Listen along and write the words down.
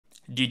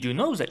Did you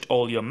know that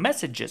all your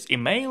messages,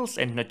 emails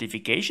and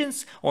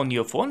notifications on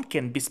your phone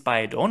can be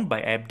spied on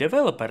by app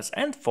developers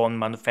and phone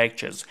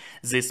manufacturers?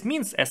 This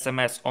means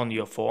SMS on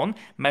your phone,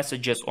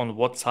 messages on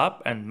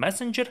WhatsApp and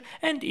Messenger,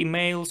 and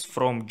emails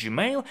from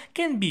Gmail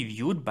can be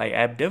viewed by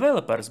app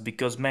developers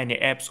because many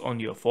apps on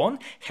your phone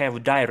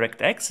have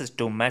direct access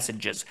to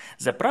messages.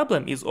 The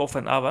problem is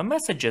often our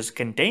messages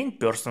contain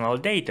personal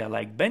data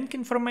like bank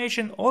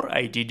information or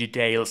ID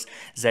details.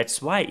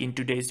 That's why in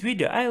today's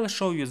video I'll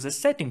show you the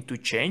setting to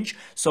change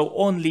so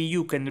only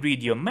you can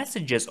read your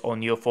messages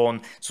on your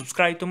phone.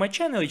 Subscribe to my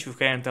channel if you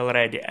haven't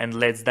already, and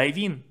let's dive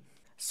in.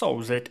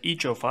 So that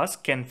each of us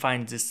can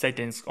find these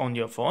settings on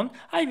your phone,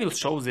 I will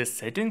show these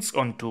settings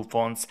on two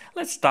phones.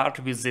 Let's start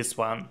with this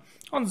one.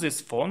 On this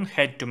phone,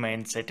 head to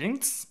main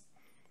settings.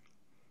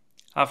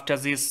 After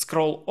this,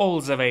 scroll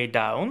all the way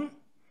down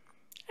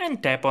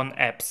and tap on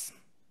apps.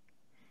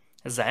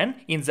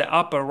 Then, in the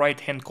upper right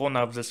hand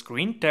corner of the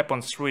screen, tap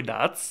on three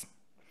dots.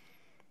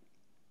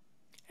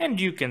 And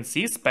you can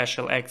see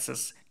special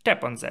access.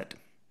 Tap on that.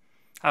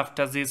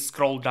 After this,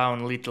 scroll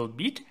down a little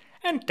bit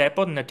and tap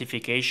on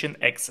notification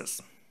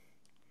access.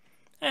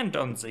 And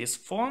on this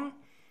phone,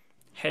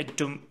 head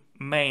to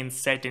main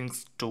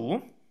settings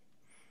 2.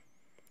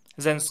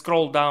 Then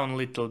scroll down a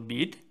little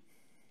bit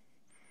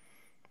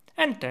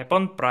and tap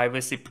on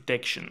privacy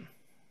protection.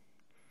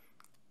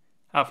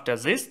 After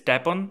this,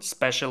 tap on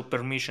special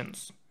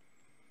permissions.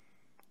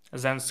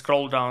 Then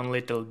scroll down a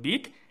little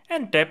bit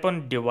and tap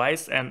on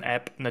device and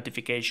app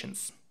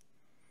notifications.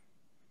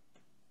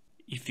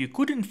 If you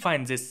couldn't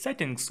find these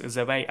settings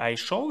the way I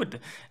showed,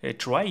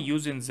 try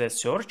using the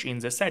search in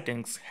the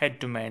settings. Head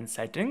to main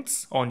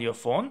settings on your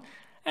phone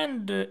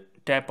and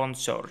tap on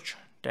search.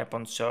 Tap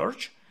on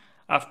search.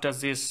 After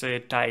this,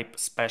 type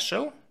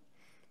special.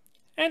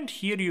 And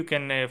here you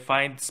can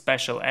find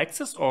special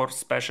access or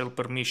special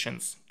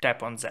permissions.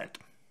 Tap on that.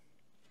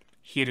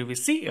 Here we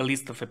see a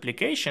list of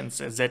applications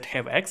that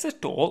have access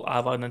to all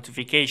our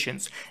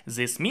notifications.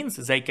 This means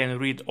they can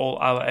read all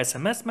our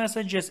SMS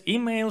messages,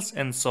 emails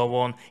and so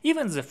on.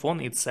 Even the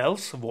phone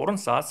itself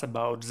warns us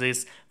about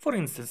this. For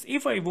instance,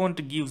 if I want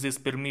to give this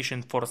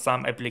permission for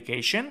some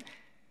application,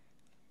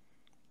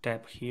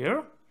 tap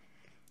here.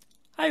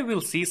 I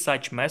will see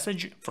such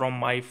message from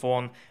my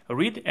phone.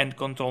 Read and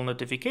control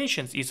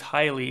notifications is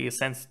highly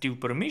sensitive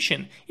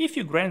permission. If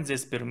you grant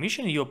this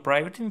permission, your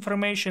private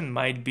information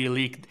might be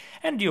leaked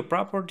and your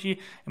property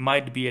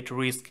might be at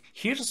risk.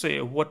 Here's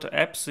what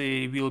apps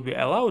will be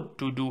allowed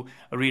to do.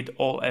 Read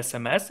all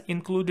SMS,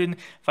 including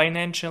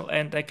financial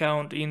and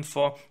account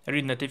info,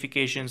 read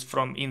notifications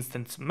from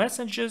instant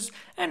messages,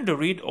 and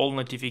read all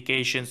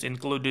notifications,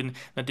 including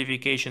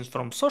notifications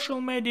from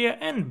social media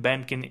and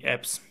banking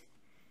apps.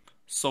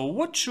 So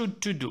what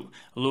should you do?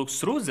 Look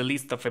through the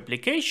list of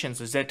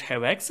applications that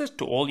have access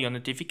to all your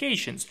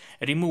notifications.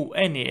 Remove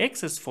any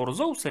access for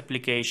those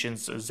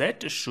applications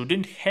that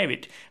shouldn't have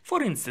it.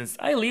 For instance,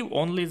 I leave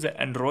only the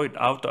Android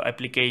Auto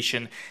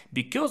application,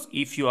 because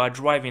if you are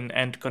driving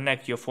and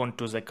connect your phone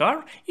to the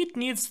car, it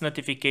needs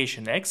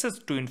notification access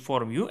to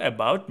inform you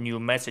about new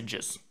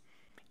messages.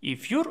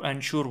 If you're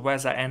unsure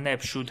whether an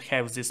app should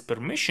have this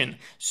permission,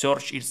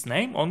 search its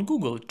name on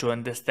Google to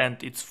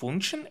understand its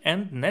function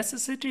and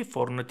necessity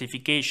for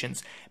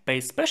notifications.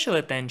 Pay special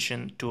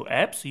attention to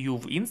apps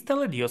you've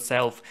installed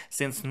yourself,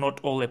 since not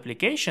all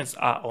applications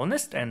are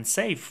honest and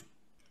safe.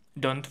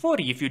 Don't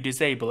worry if you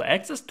disable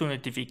access to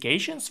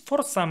notifications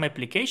for some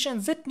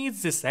applications that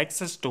needs this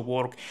access to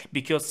work,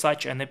 because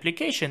such an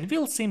application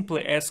will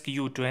simply ask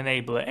you to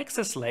enable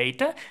access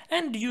later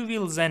and you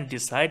will then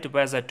decide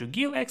whether to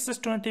give access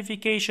to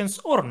notifications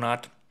or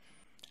not.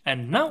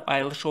 And now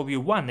I'll show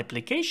you one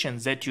application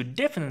that you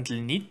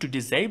definitely need to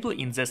disable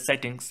in the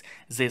settings.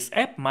 This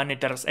app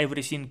monitors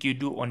everything you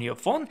do on your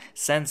phone,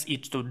 sends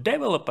it to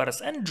developers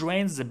and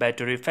drains the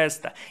battery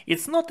faster.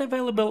 It's not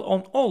available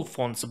on all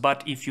phones,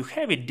 but if you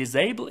have it,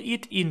 disable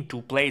it in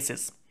two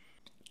places.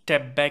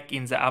 Tap back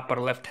in the upper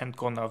left hand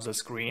corner of the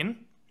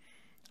screen.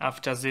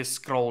 After this,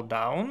 scroll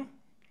down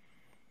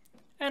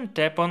and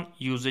tap on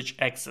Usage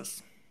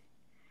Access.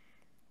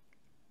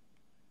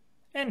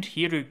 And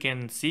here you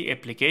can see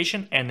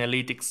Application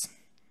Analytics.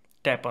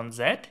 Tap on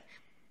that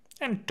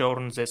and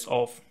turn this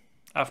off.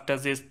 After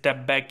this,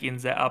 tap back in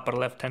the upper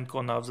left hand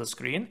corner of the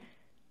screen.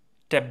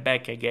 Tap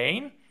back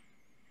again.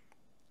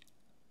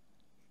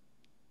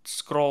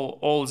 Scroll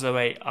all the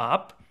way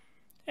up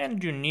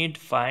and you need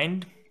to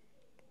find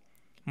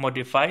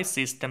Modify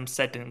System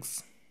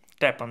Settings.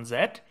 Tap on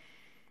that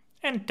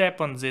and tap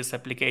on this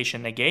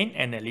application again,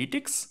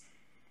 Analytics,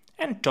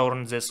 and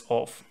turn this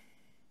off.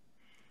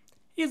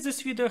 Is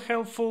this video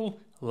helpful?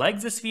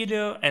 Like this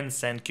video and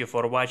thank you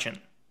for watching.